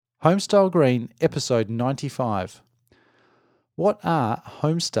Homestyle Green, episode 95. What are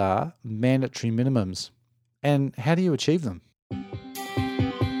Homestar mandatory minimums and how do you achieve them?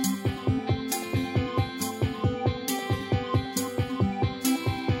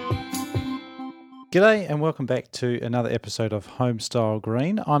 G'day and welcome back to another episode of Homestyle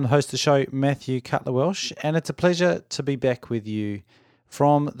Green. I'm the host of the show, Matthew Cutler-Welsh, and it's a pleasure to be back with you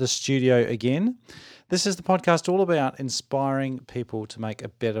from the studio again. This is the podcast all about inspiring people to make a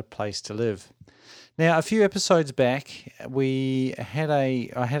better place to live. Now, a few episodes back, I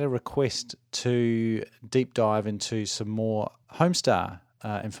had a request to deep dive into some more Homestar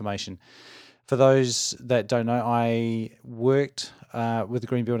information. For those that don't know, I worked with the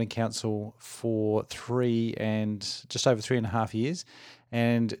Green Building Council for just over 3.5 years,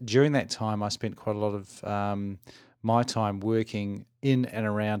 and during that time, I spent quite a lot of my time working in and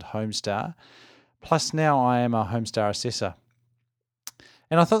around Homestar. Plus, now I am a Homestar assessor.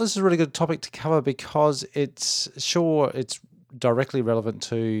 And I thought this was a really good topic to cover because it's directly relevant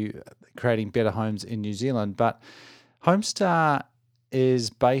to creating better homes in New Zealand, but Homestar is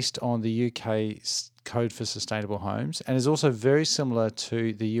based on the UK Code for Sustainable Homes and is also very similar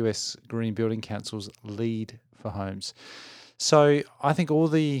to the US Green Building Council's Lead for Homes. So I think all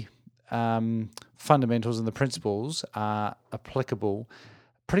the fundamentals and the principles are applicable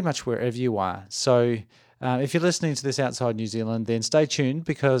pretty much wherever you are. So if you're listening to this outside New Zealand, then stay tuned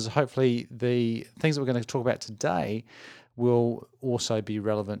because hopefully the things that we're going to talk about today will also be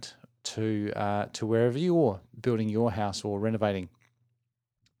relevant to wherever you are building your house or renovating.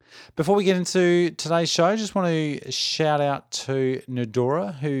 Before we get into today's show, I just want to shout out to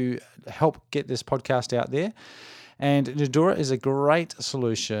Nudura, who helped get this podcast out there. And Nudura is a great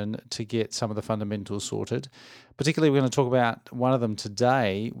solution to get some of the fundamentals sorted. Particularly, we're going to talk about one of them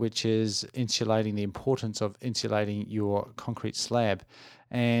today, which is the importance of insulating your concrete slab.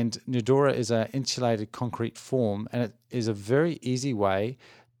 And Nudura is an insulated concrete form, and it is a very easy way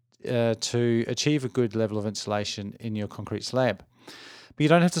to achieve a good level of insulation in your concrete slab. But you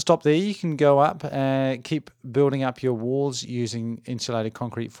don't have to stop there. You can go up and keep building up your walls using insulated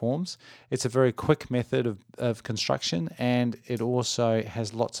concrete forms. It's a very quick method of construction, and it also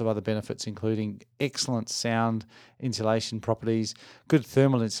has lots of other benefits, including excellent sound insulation properties, good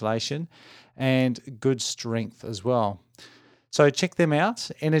thermal insulation, and good strength as well. So check them out,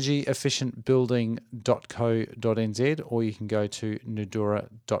 energyefficientbuilding.co.nz, or you can go to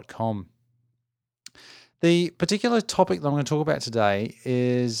nudura.com. The particular topic that I'm going to talk about today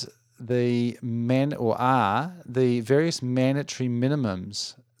is the various mandatory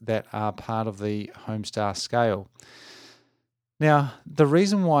minimums that are part of the Homestar scale. Now, the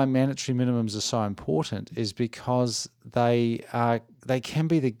reason why mandatory minimums are so important is because they can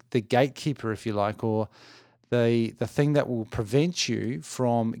be the gatekeeper, if you like, or the thing that will prevent you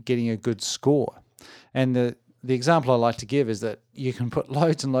from getting a good score. And the example I like to give is that you can put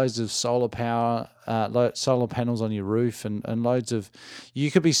loads and loads of solar power, solar panels on your roof, and you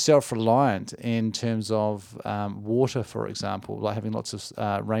could be self-reliant in terms of water, for example, like having lots of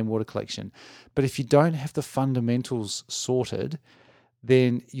rainwater collection. But if you don't have the fundamentals sorted,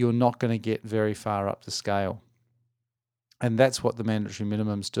 then you're not going to get very far up the scale. And that's what the mandatory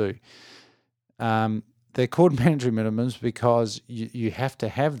minimums do. They're called mandatory minimums because you have to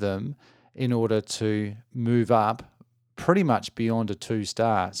have them in order to move up pretty much beyond a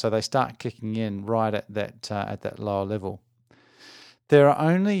 2-star. So they start kicking in right at that lower level. There are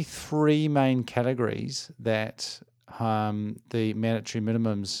only 3 main categories that the mandatory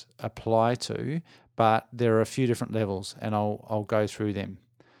minimums apply to, but there are a few different levels, and I'll go through them.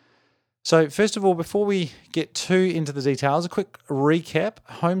 So first of all, before we get too into the details, a quick recap.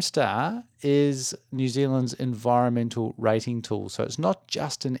 Homestar is New Zealand's environmental rating tool. So it's not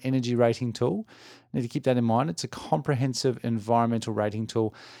just an energy rating tool. You need to keep that in mind. It's a comprehensive environmental rating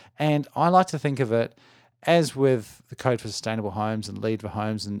tool. And I like to think of it as with the Code for Sustainable Homes and Lead for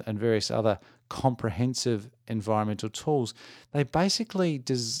Homes and various other comprehensive environmental tools. They basically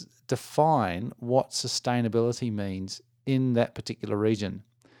define what sustainability means in that particular region.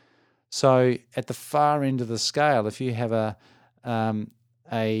 So at the far end of the scale, if you have a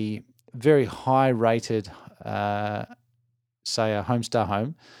very high rated, say a Homestar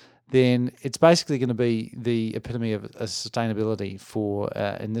home, then it's basically going to be the epitome of sustainability for,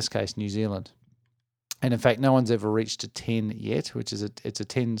 in this case, New Zealand. And in fact, no one's ever reached a 10 yet, which is it's a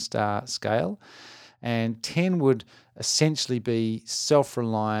 10-star scale. And 10 would essentially be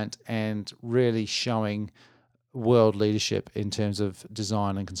self-reliant and really showing world leadership in terms of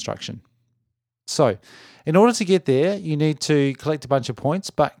design and construction. So, in order to get there, you need to collect a bunch of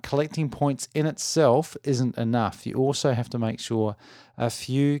points, but collecting points in itself isn't enough. You also have to make sure a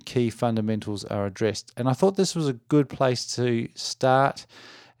few key fundamentals are addressed. And I thought this was a good place to start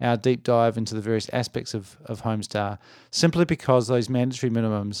our deep dive into the various aspects of Homestar, simply because those mandatory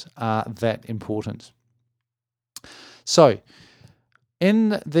minimums are that important. So,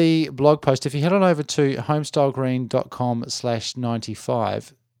 in the blog post, if you head on over to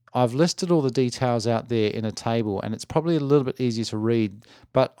homestylegreen.com/95, I've listed all the details out there in a table, and it's probably a little bit easier to read,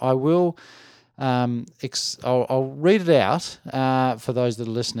 but I will I'll read it out for those that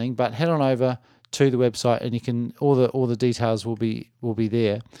are listening. But head on over to the website, and you can all the details will be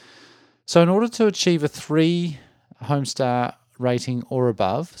there. So, in order to achieve a 3 Homestar rating or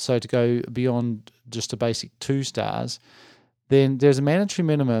above, so to go beyond just a basic 2 stars, then there's a mandatory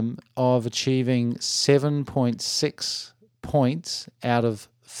minimum of achieving 7.6 points out of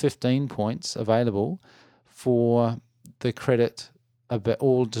 15 points available for the credit,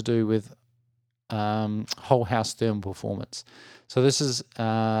 all to do with whole house thermal performance. So this is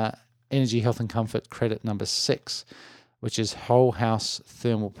Energy, Health and Comfort credit number 6, which is whole house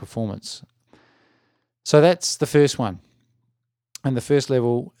thermal performance. So that's the first one, and the first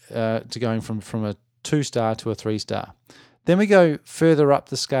level to going from a 2 star to a 3 star. Then we go further up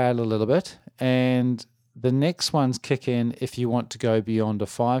the scale a little bit, and the next ones kick in if you want to go beyond a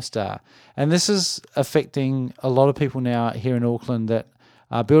 5 star. And this is affecting a lot of people now here in Auckland that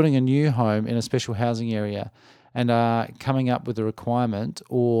are building a new home in a special housing area and are coming up with a requirement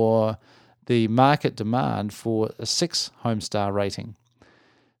or the market demand for a 6 Homestar rating.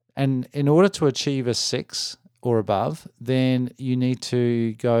 And in order to achieve a 6 or above, then you need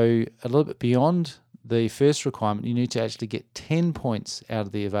to go a little bit beyond the first requirement. You need to actually get 10 points out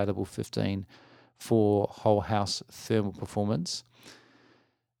of the available 15 for whole house thermal performance.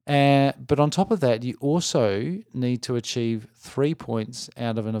 But on top of that, you also need to achieve 3 points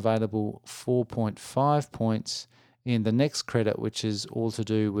out of an available 4.5 points in the next credit, which is all to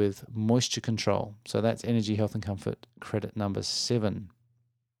do with moisture control. So that's Energy, Health and Comfort credit number 7.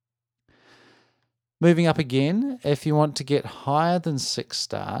 Moving up again, if you want to get higher than 6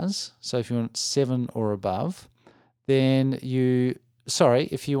 stars, so if you want 7 or above, then if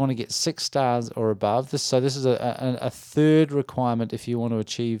you want to get 6 stars or above, this is a third requirement. If you want to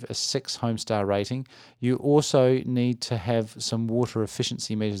achieve a 6 Homestar rating, you also need to have some water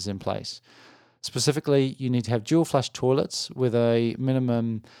efficiency measures in place. Specifically, you need to have dual flush toilets with a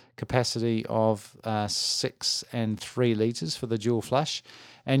minimum capacity of 6 and 3 litres for the dual flush,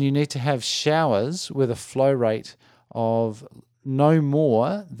 and you need to have showers with a flow rate of no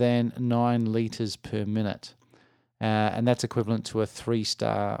more than 9 litres per minute. And that's equivalent to a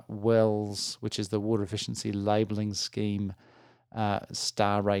 3-star WELS, which is the Water Efficiency Labelling Scheme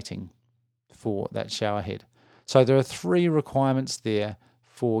star rating for that shower head. So there are 3 requirements there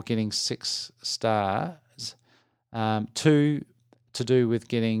for getting 6 stars. 2 to do with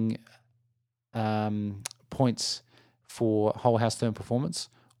getting points for whole house thermal performance,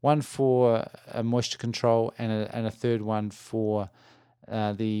 1 for moisture control, and a third one for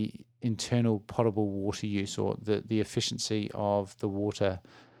the internal potable water use, or the efficiency of the water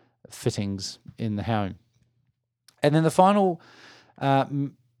fittings in the home. And then the final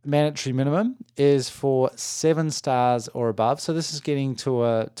mandatory minimum is for 7 stars or above. So this is getting to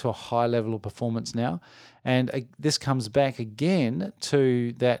a high level of performance now, and this comes back again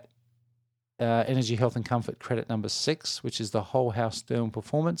to that Energy, Health and Comfort credit number 6, which is the whole house thermal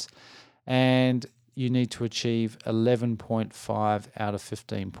performance, and you need to achieve 11.5 out of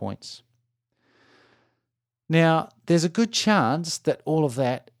 15 points. Now, there's a good chance that all of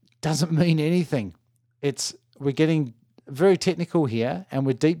that doesn't mean anything. We're getting very technical here, and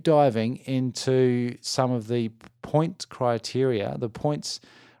we're deep diving into some of the point criteria, the points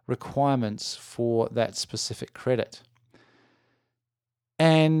requirements for that specific credit.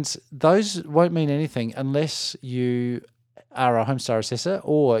 And those won't mean anything unless you are a Homestar assessor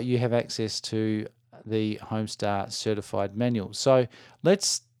or you have access to the Homestar certified manual. So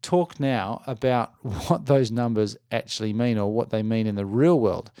let's talk now about what those numbers actually mean, or what they mean in the real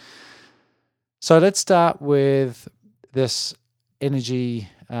world. So let's start with this Energy,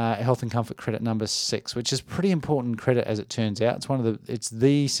 Health and Comfort credit number 6, which is pretty important credit as it turns out. It's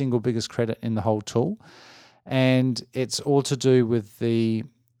the single biggest credit in the whole tool, and it's all to do with the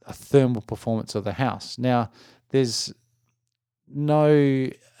thermal performance of the house. Now, it's no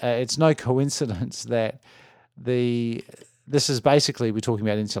coincidence that this is basically, we're talking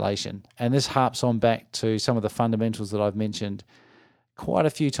about insulation, and this harps on back to some of the fundamentals that I've mentioned quite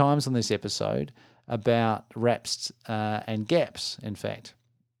a few times on this episode about wraps and gaps, in fact.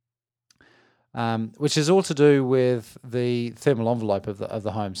 which is all to do with the thermal envelope of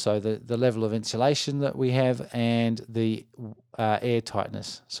the home. So the level of insulation that we have and the air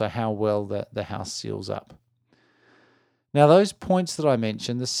tightness, so how well the house seals up. Now, those points that I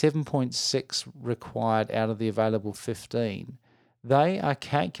mentioned, the 7.6 required out of the available 15, they are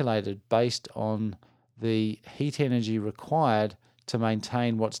calculated based on the heat energy required to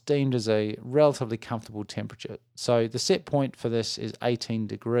maintain what's deemed as a relatively comfortable temperature. So the set point for this is 18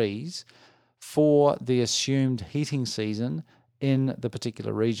 degrees for the assumed heating season in the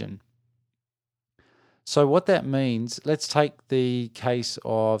particular region. So what that means, let's take the case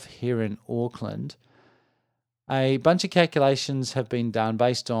of here in Auckland. A bunch of calculations have been done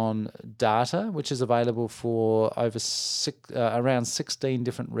based on data, which is available for around 16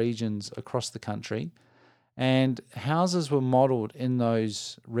 different regions across the country. And houses were modelled in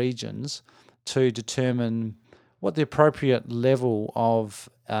those regions to determine what the appropriate level of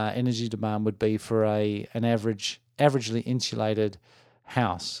energy demand would be for an averagely insulated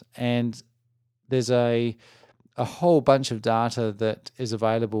house. And there's a whole bunch of data that is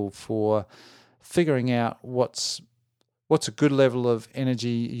available for figuring out what's a good level of energy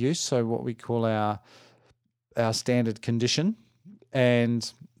use, so what we call our standard condition,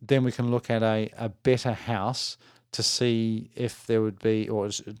 and then we can look at a better house to see if there would be,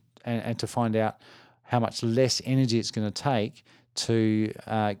 and to find out how much less energy it's going to take to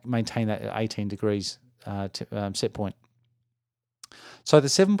maintain that 18 degrees set point. So the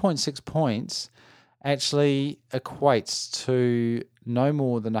 7.6 points actually equates to no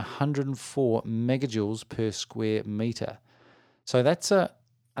more than 104 megajoules per square meter. So that's a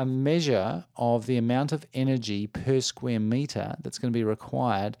measure of the amount of energy per square meter that's going to be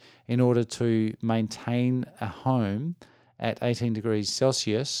required in order to maintain a home at 18 degrees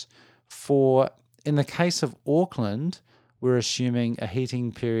Celsius. In the case of Auckland, we're assuming a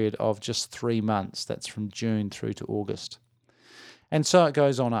heating period of just 3 months. That's from June through to August. And so it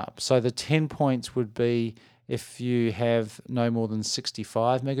goes on up. So the 10 points would be if you have no more than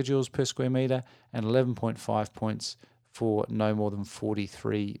 65 megajoules per square meter, and 11.5 points for no more than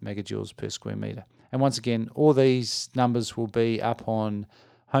 43 megajoules per square meter. And once again, all these numbers will be up on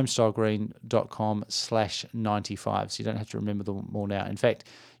homestylegreen.com/95, so you don't have to remember them all now. In fact,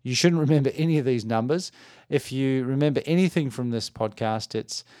 you shouldn't remember any of these numbers. If you remember anything from this podcast,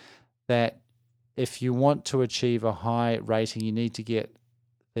 it's that if you want to achieve a high rating, you need to get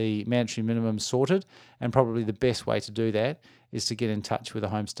the mandatory minimum sorted, and probably the best way to do that is to get in touch with a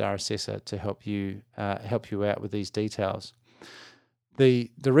Homestar assessor to help you out with these details. The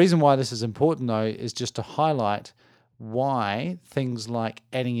reason why this is important, though, is just to highlight why things like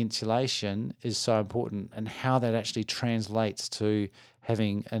adding insulation is so important and how that actually translates to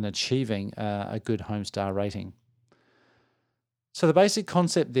having and achieving a good Homestar rating. So the basic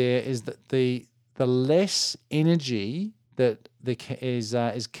concept there is that the less energy that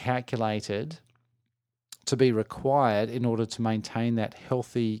is calculated to be required in order to maintain that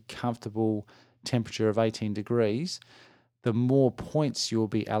healthy, comfortable temperature of 18 degrees, the more points you'll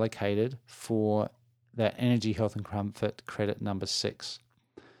be allocated for that energy, health and comfort credit number 6.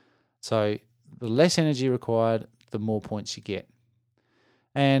 So the less energy required, the more points you get.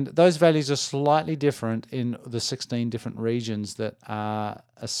 And those values are slightly different in the 16 different regions that are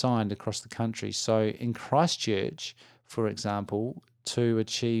assigned across the country. So in Christchurch, for example, to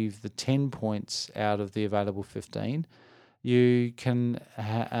achieve the 10 points out of the available 15, you can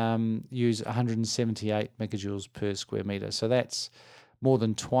use 178 megajoules per square meter. So that's more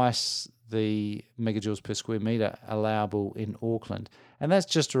than twice the megajoules per square meter allowable in Auckland. And that's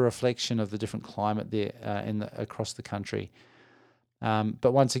just a reflection of the different climate there across the country.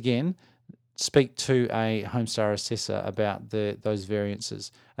 But once again, speak to a Homestar assessor about those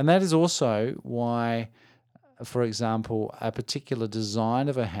variances. And that is also why, for example, a particular design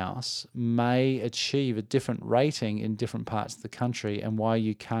of a house may achieve a different rating in different parts of the country, and why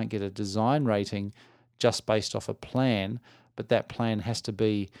you can't get a design rating just based off a plan, but that plan has to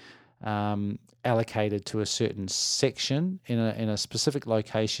be allocated to a certain section in a specific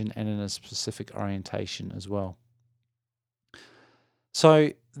location and in a specific orientation as well.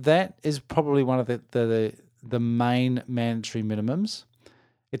 So that is probably one of the main mandatory minimums.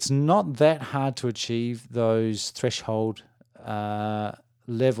 It's not that hard to achieve those threshold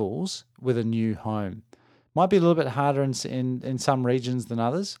levels with a new home. Might be a little bit harder in some regions than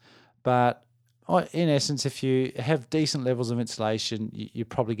others, but in essence, if you have decent levels of insulation, you're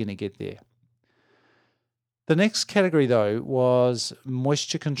probably going to get there. The next category, though, was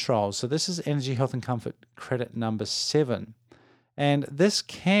moisture control. So this is energy, health and comfort credit number 7. And this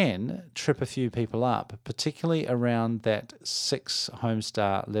can trip a few people up, particularly around that 6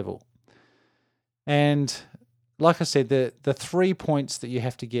 Homestar level. And like I said, the 3 points that you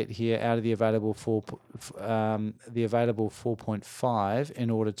have to get here out of the available 4.5 in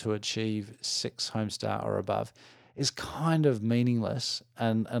order to achieve 6 Homestar or above is kind of meaningless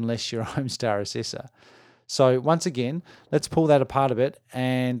unless you're a Homestar assessor. So once again, let's pull that apart a bit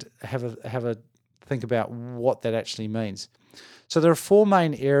and have a think about what that actually means. So there are 4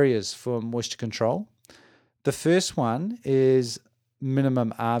 main areas for moisture control. The first one is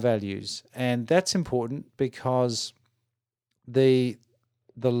minimum R values, and that's important because the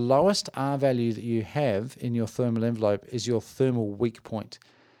lowest R value that you have in your thermal envelope is your thermal weak point.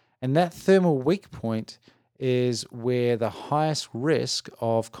 And that thermal weak point is where the highest risk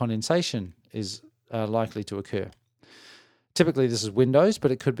of condensation is likely to occur. Typically, this is windows,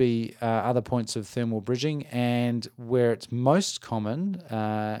 but it could be other points of thermal bridging. And where it's most common,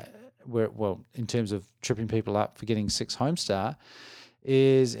 in terms of tripping people up for getting 6 Homestar,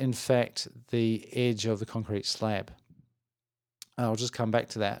 is in fact the edge of the concrete slab. I'll just come back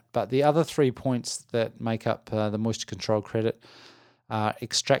to that. But the other 3 points that make up the moisture control credit are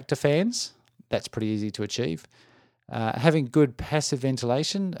extractor fans. That's pretty easy to achieve. Having good passive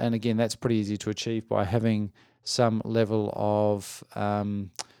ventilation, and again, that's pretty easy to achieve by having some level of or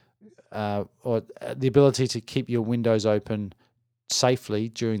the ability to keep your windows open safely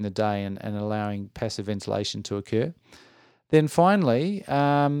during the day and allowing passive ventilation to occur. Then finally,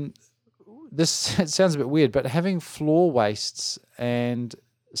 this it sounds a bit weird, but having floor wastes and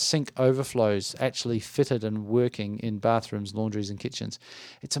sink overflows actually fitted and working in bathrooms, laundries, and kitchens.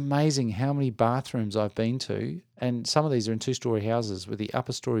 It's amazing how many bathrooms I've been to, and some of these are in 2-story houses with the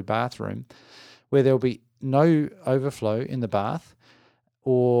upper story bathroom, where there'll be no overflow in the bath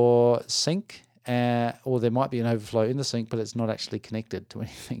or sink, or there might be an overflow in the sink, but it's not actually connected to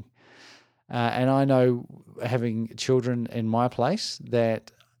anything. And I know, having children in my place,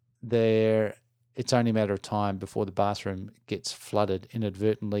 that it's only a matter of time before the bathroom gets flooded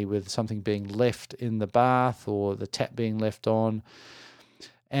inadvertently with something being left in the bath or the tap being left on.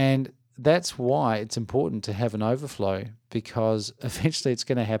 And that's why it's important to have an overflow, because eventually it's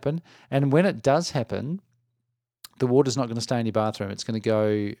going to happen. And when it does happen, the water's not going to stay in your bathroom. It's going to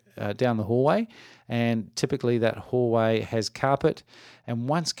go down the hallway, and typically that hallway has carpet. And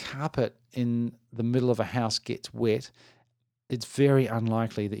once carpet in the middle of a house gets wet, it's very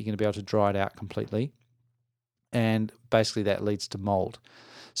unlikely that you're going to be able to dry it out completely. And basically that leads to mold.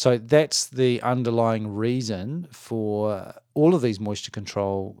 So that's the underlying reason for all of these moisture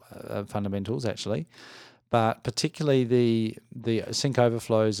control fundamentals, actually. But particularly the sink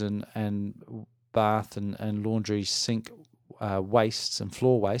overflows and bath and laundry sink wastes and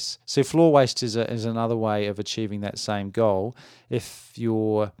floor wastes. So floor waste is another way of achieving that same goal. If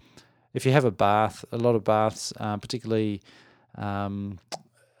you have a bath, a lot of baths, particularly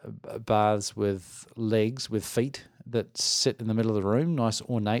baths with legs, with feet that sit in the middle of the room, nice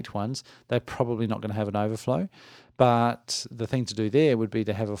ornate ones, they're probably not going to have an overflow. But the thing to do there would be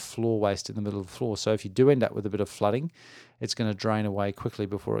to have a floor waste in the middle of the floor. So if you do end up with a bit of flooding, it's going to drain away quickly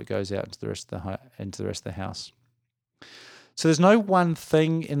before it goes out into the rest of the house. So there's no one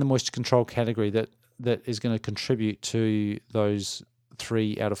thing in the moisture control category that is going to contribute to those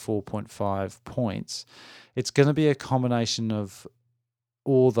 3 out of 4.5 points. It's going to be a combination of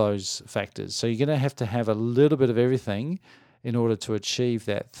all those factors. So you're going to have a little bit of everything in order to achieve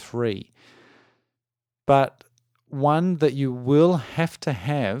that 3. But one that you will have to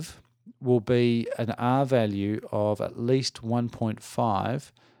have will be an R value of at least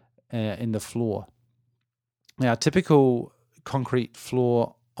 1.5 in the floor. Now, typical concrete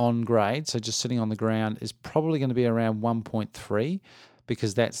floor on grade, so just sitting on the ground, is probably going to be around 1.3,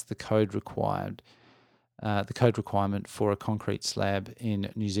 because that's the code required. The code requirement for a concrete slab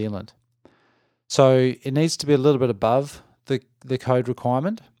in New Zealand. So it needs to be a little bit above the code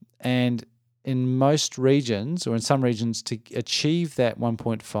requirement, and in most regions, or in some regions, to achieve that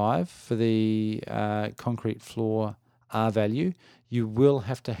 1.5 for the concrete floor R value, you will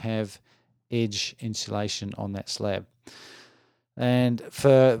have to have edge insulation on that slab. And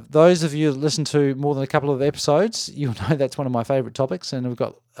for those of you that listen to more than a couple of episodes, you'll know that's one of my favourite topics, and we've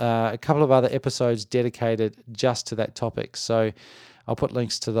got a couple of other episodes dedicated just to that topic. So I'll put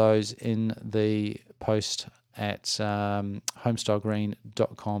links to those in the post at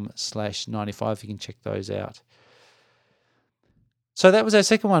homestargreen.com/95. You can check those out. So that was our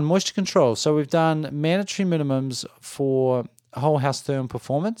second one, moisture control. So we've done mandatory minimums for whole house thermal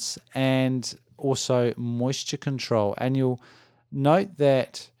performance and also moisture control. And you'll note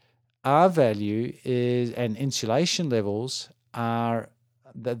that R value is and insulation levels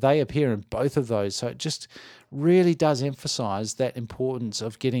they appear in both of those. So it just really does emphasize that importance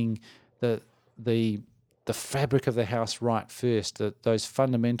of getting the the fabric of the house right first, those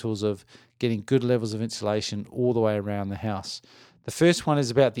fundamentals of getting good levels of insulation all the way around the house. The first one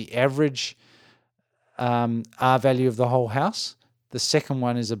is about the average R value of the whole house. The second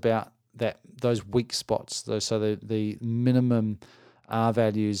one is about those weak spots, the minimum R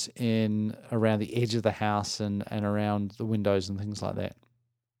values in around the edge of the house and around the windows and things like that.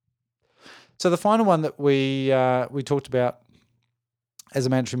 So the final one that we talked about as a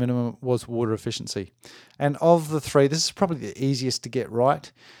mandatory minimum was water efficiency. And of the three, this is probably the easiest to get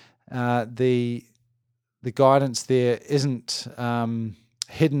right. The guidance there isn't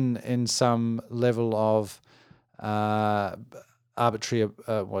hidden in some level of arbitrary,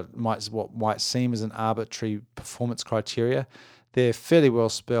 what might seem as an arbitrary performance criteria. They're fairly well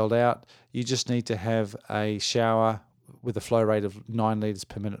spelled out. You just need to have a shower with a flow rate of 9 litres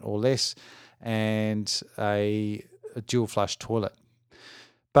per minute or less and a dual flush toilet.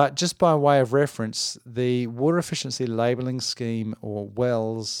 But just by way of reference, the Water Efficiency Labelling Scheme, or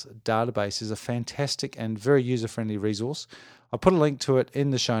WELS database, is a fantastic and very user-friendly resource. I'll put a link to it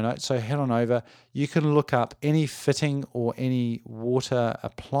in the show notes, so head on over. You can look up any fitting or any water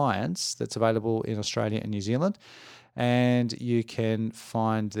appliance that's available in Australia and New Zealand, and you can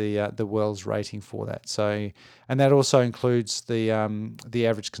find the WELS rating for that. So, and that also includes the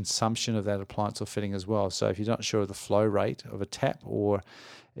average consumption of that appliance or fitting as well. So if you're not sure of the flow rate of a tap, or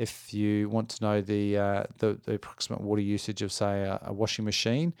if you want to know the approximate water usage of, say, a washing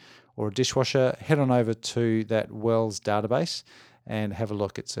machine or a dishwasher, head on over to that WELS database and have a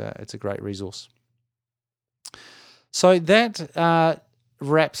look. It's a great resource. So that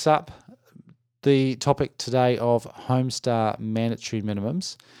wraps up the topic today of Homestar mandatory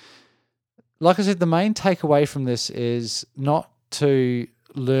minimums. Like I said, the main takeaway from this is not to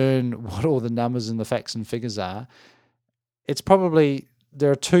learn what all the numbers and the facts and figures are. There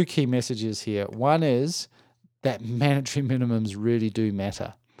are two key messages here. One is that mandatory minimums really do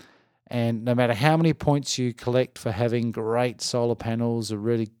matter. And no matter how many points you collect for having great solar panels, a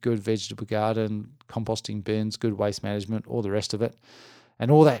really good vegetable garden, composting bins, good waste management, all the rest of it,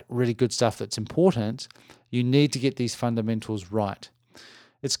 and all that really good stuff that's important, you need to get these fundamentals right.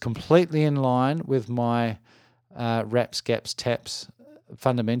 It's completely in line with my RAPS, GAPS, TAPS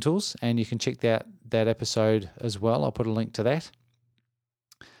fundamentals, and you can check that episode as well. I'll put a link to that.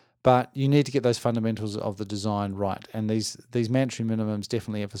 But you need to get those fundamentals of the design right, and these mandatory minimums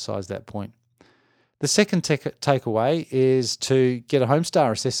definitely emphasise that point. The second takeaway is to get a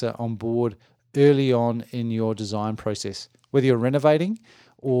Homestar assessor on board early on in your design process. Whether you're renovating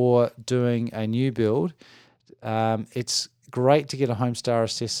or doing a new build, it's great to get a Homestar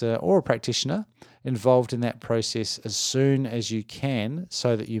assessor or a practitioner involved in that process as soon as you can,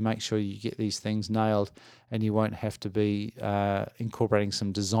 so that you make sure you get these things nailed and you won't have to be incorporating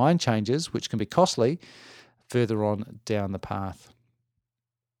some design changes, which can be costly, further on down the path.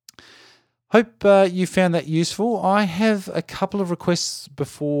 Hope you found that useful. I have a couple of requests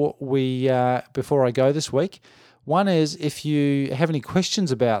before I go this week. One is, if you have any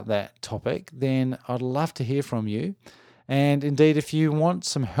questions about that topic, then I'd love to hear from you. And indeed, if you want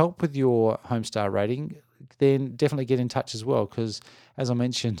some help with your Homestar rating, then definitely get in touch as well, because as I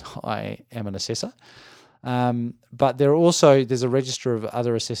mentioned, I am an assessor. But there's a register of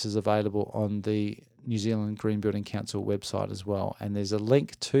other assessors available on the New Zealand Green Building Council website as well. And there's a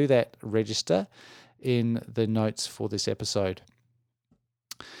link to that register in the notes for this episode.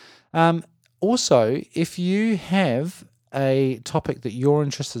 Also, if you have a topic that you're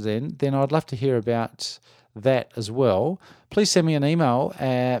interested in, then I'd love to hear about that as well. Please send me an email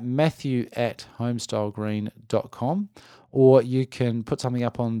at matthew@homestylegreen.com, or you can put something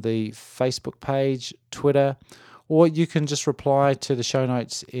up on the Facebook page, Twitter, or you can just reply to the show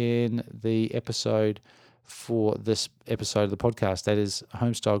notes in the episode for this episode of the podcast. That is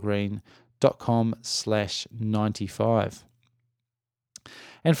homestylegreen.com/95.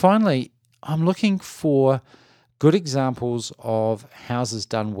 And finally, I'm looking for good examples of houses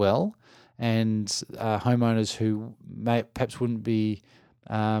done well, and homeowners who perhaps wouldn't be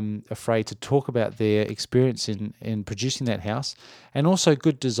afraid to talk about their experience in producing that house, and also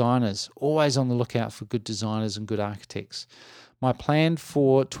good designers. Always on the lookout for good designers and good architects. My plan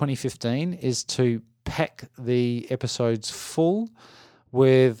for 2015 is to pack the episodes full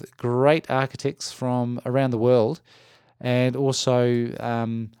with great architects from around the world, and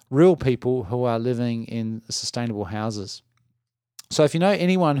also real people who are living in sustainable houses. So if you know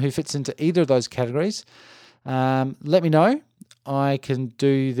anyone who fits into either of those categories, let me know. I can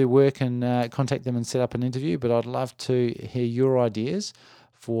do the work and contact them and set up an interview, but I'd love to hear your ideas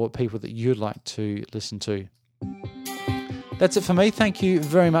for people that you'd like to listen to. That's it for me. Thank you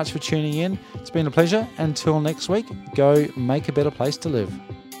very much for tuning in. It's been a pleasure. Until next week, go make a better place to live.